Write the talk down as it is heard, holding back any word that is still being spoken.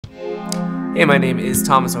Hey, my name is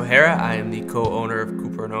Thomas O'Hara. I am the co-owner of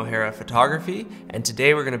Cooper & O'Hara Photography, and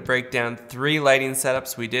today we're going to break down 3 lighting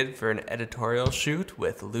setups we did for an editorial shoot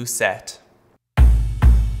with Lucette.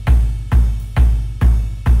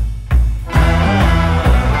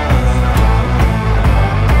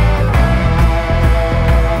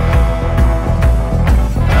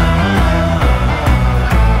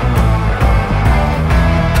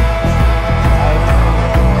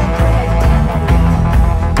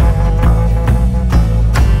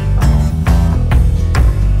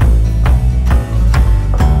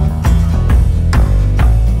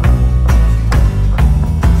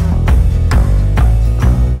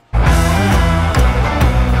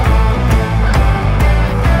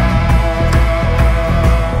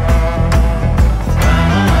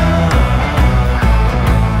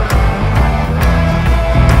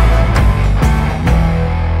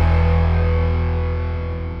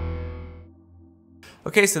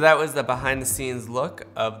 Okay, so that was the behind the scenes look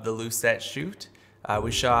of the Lucette shoot.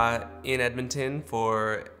 We shot in Edmonton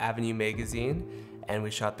for Avenue magazine, and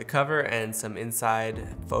we shot the cover and some inside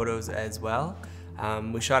photos as well.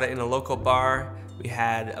 We shot it in a local bar. We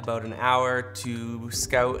had about an hour to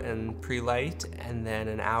scout and pre-light, and then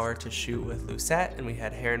an hour to shoot with Lucette, and we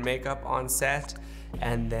had hair and makeup on set.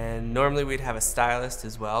 And then normally we'd have a stylist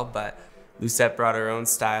as well, but Lucette brought her own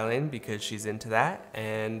styling because she's into that,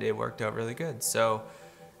 and it worked out really good. So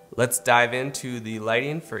let's dive into the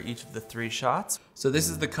lighting for each of the 3 shots. So this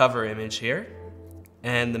is the cover image here,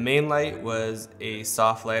 and the main light was a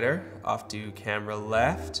soft lighter off to camera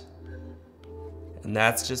left, and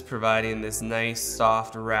that's just providing this nice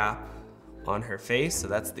soft wrap on her face. So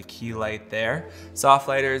that's the key light there. Soft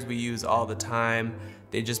lighters we use all the time.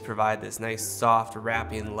 They just provide this nice soft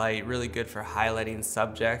wrapping light, really good for highlighting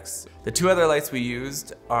subjects. The 2 other lights we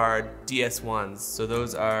used are DS1s. So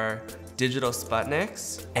those are digital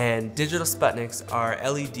Sputniks, and digital Sputniks are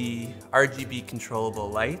LED RGB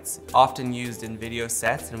controllable lights, often used in video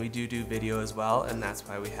sets, and we do video as well, and that's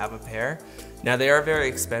why we have a pair. Now they are very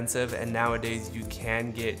expensive, and nowadays you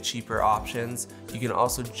can get cheaper options. You can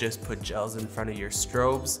also just put gels in front of your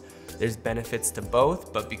strobes. There's benefits to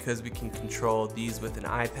both, but because we can control these with an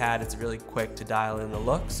iPad, it's really quick to dial in the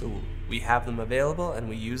look, so we have them available and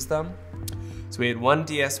we use them. So we had one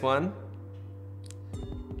DS1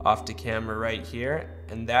 off to camera right here,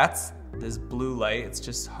 and that's this blue light. It's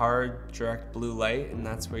just hard direct blue light, and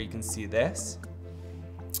that's where you can see this.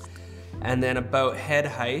 And then about head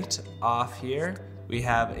height off here we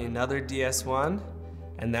have another DS1,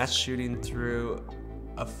 and that's shooting through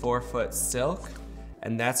a 4-foot silk,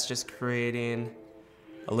 and that's just creating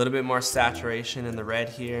a little bit more saturation in the red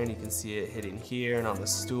here, and you can see it hitting here and on the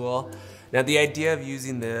stool. Now the idea of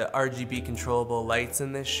using the RGB controllable lights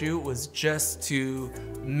in this shoot was just to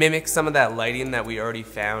mimic some of that lighting that we already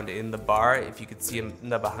found in the bar. If you could see in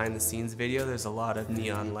the behind the scenes video, there's a lot of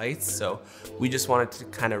neon lights, so we just wanted to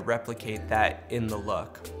kind of replicate that in the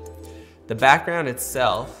look. The background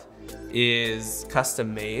itself is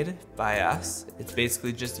custom made by us. It's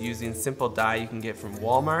basically just using simple dye you can get from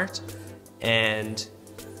Walmart and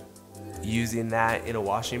using that in a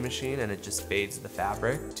washing machine, and it just fades the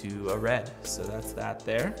fabric to a red. So that's that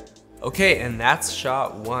there. Okay, and that's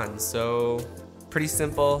shot 1. So pretty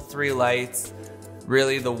simple, 3 lights.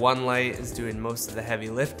 Really the 1 light is doing most of the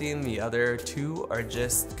heavy lifting. The other 2 are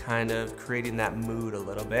just kind of creating that mood a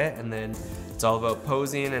little bit, and then it's all about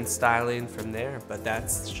posing and styling from there. But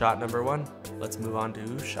that's shot number 1. Let's move on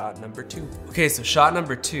to shot number 2. Okay, so shot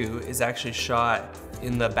number 2 is actually shot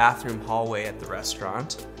in the bathroom hallway at the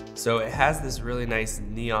restaurant. So it has this really nice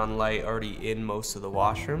neon light already in most of the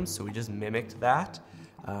washrooms, so we just mimicked that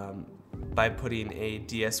by putting a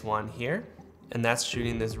DS1 here, and that's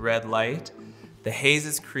shooting this red light. The haze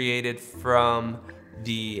is created from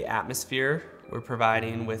the atmosphere we're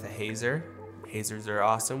providing with a hazer. Hazers are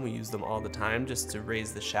awesome, we use them all the time just to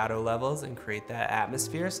raise the shadow levels and create that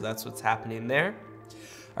atmosphere, so that's what's happening there.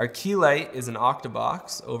 Our key light is an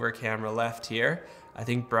octabox over camera left here. I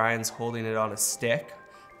think Brian's holding it on a stick.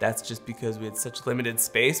 That's just because we had such limited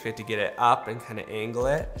space, we had to get it up and kind of angle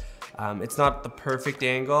it. It's not the perfect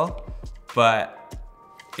angle, but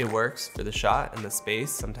it works for the shot and the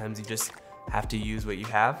space. Sometimes you just have to use what you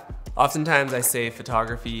have. Oftentimes I say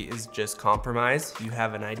photography is just compromise. You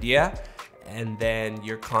have an idea, and then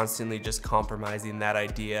you're constantly just compromising that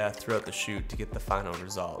idea throughout the shoot to get the final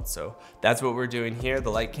result. So that's what we're doing here. The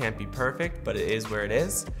light can't be perfect, but it is where it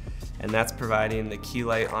is. And that's providing the key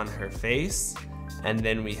light on her face. And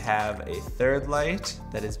then we have a third light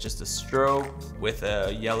that is just a strobe with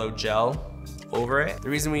a yellow gel over it. The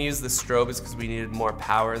reason we used the strobe is because we needed more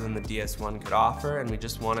power than the DS1 could offer, and we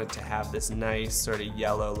just wanted to have this nice sort of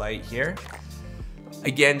yellow light here.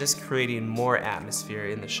 Again, just creating more atmosphere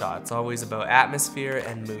in the shot. It's always about atmosphere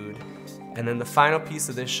and mood. And then the final piece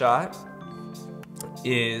of this shot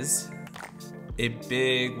is a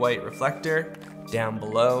big white reflector down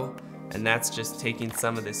below, and that's just taking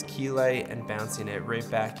some of this key light and bouncing it right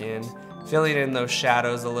back in, filling in those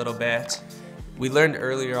shadows a little bit. We learned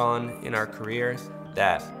earlier on in our career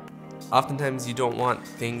that oftentimes you don't want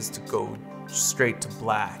things to go straight to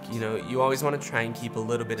black. You know, you always want to try and keep a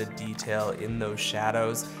little bit of detail in those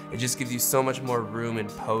shadows. It just gives you so much more room in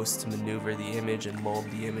post to maneuver the image and mold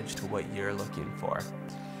the image to what you're looking for.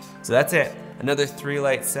 So that's it. Another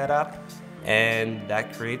 3-light setup, and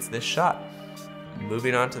that creates this shot.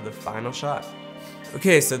 Moving on to the final shot.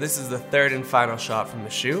 Okay, so this is the third and final shot from the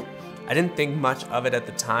shoot. I didn't think much of it at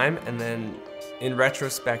the time, and then in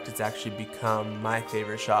retrospect, it's actually become my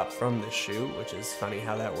favorite shot from the shoot, which is funny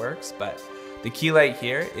how that works. But the key light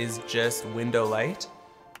here is just window light.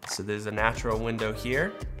 So there's a natural window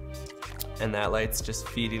here, and that light's just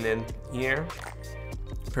feeding in here,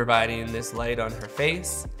 providing this light on her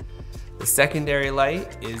face. The secondary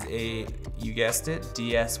light is a, you guessed it,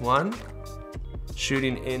 DS1,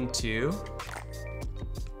 shooting into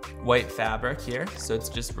white fabric here. So it's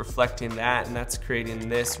just reflecting that, and that's creating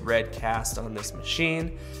this red cast on this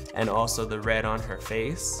machine, and also the red on her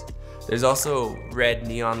face. There's also red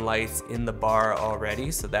neon lights in the bar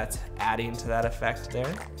already, so that's adding to that effect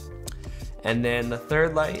there. And then the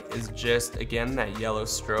third light is just, again, that yellow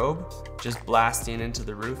strobe, just blasting into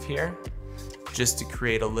the roof here, just to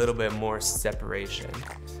create a little bit more separation.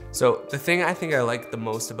 So the thing I think I like the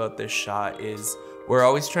most about this shot is we're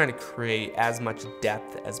always trying to create as much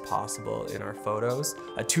depth as possible in our photos.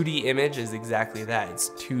 A 2D image is exactly that, it's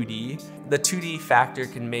 2D. The 2D factor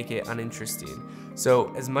can make it uninteresting.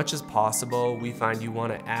 So as much as possible, we find you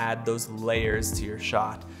want to add those layers to your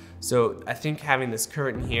shot. So I think having this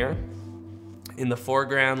curtain here in the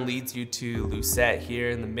foreground leads you to Lucette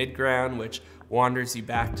here in the midground, which wanders you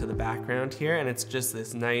back to the background here, and it's just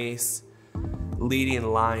this nice leading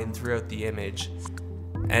line throughout the image.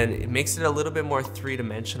 And it makes it a little bit more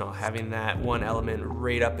three-dimensional, having that one element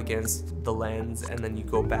right up against the lens, and then you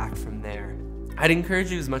go back from there. I'd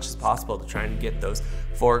encourage you as much as possible to try and get those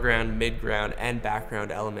foreground, midground, and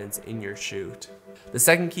background elements in your shoot. The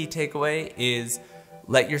second key takeaway is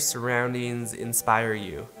let your surroundings inspire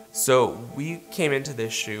you. So we came into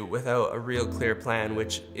this shoot without a real clear plan,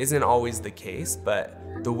 which isn't always the case, but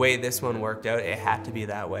the way this one worked out, it had to be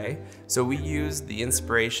that way. So we used the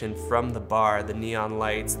inspiration from the bar, the neon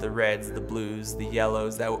lights, the reds, the blues, the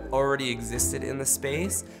yellows that already existed in the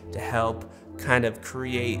space to help kind of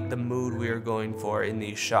create the mood we were going for in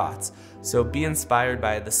these shots. So be inspired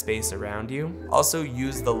by the space around you. Also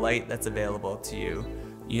use the light that's available to you.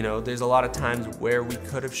 You know, there's a lot of times where we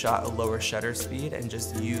could have shot a lower shutter speed and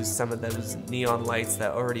just used some of those neon lights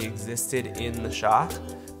that already existed in the shot,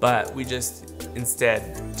 but we just,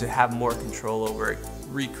 instead, to have more control over it,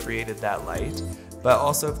 recreated that light. But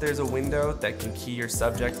also if there's a window that can key your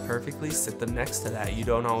subject perfectly, sit them next to that. You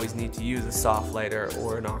don't always need to use a soft lighter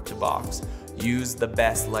or an octabox. Use the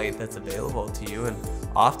best light that's available to you, and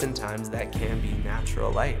oftentimes that can be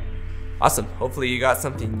natural light. Awesome, hopefully you got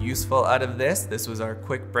something useful out of this. This was our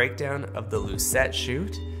quick breakdown of the Lucette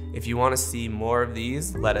shoot. If you want to see more of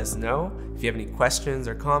these, let us know. If you have any questions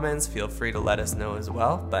or comments, feel free to let us know as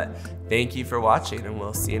well. But thank you for watching, and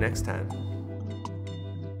we'll see you next time.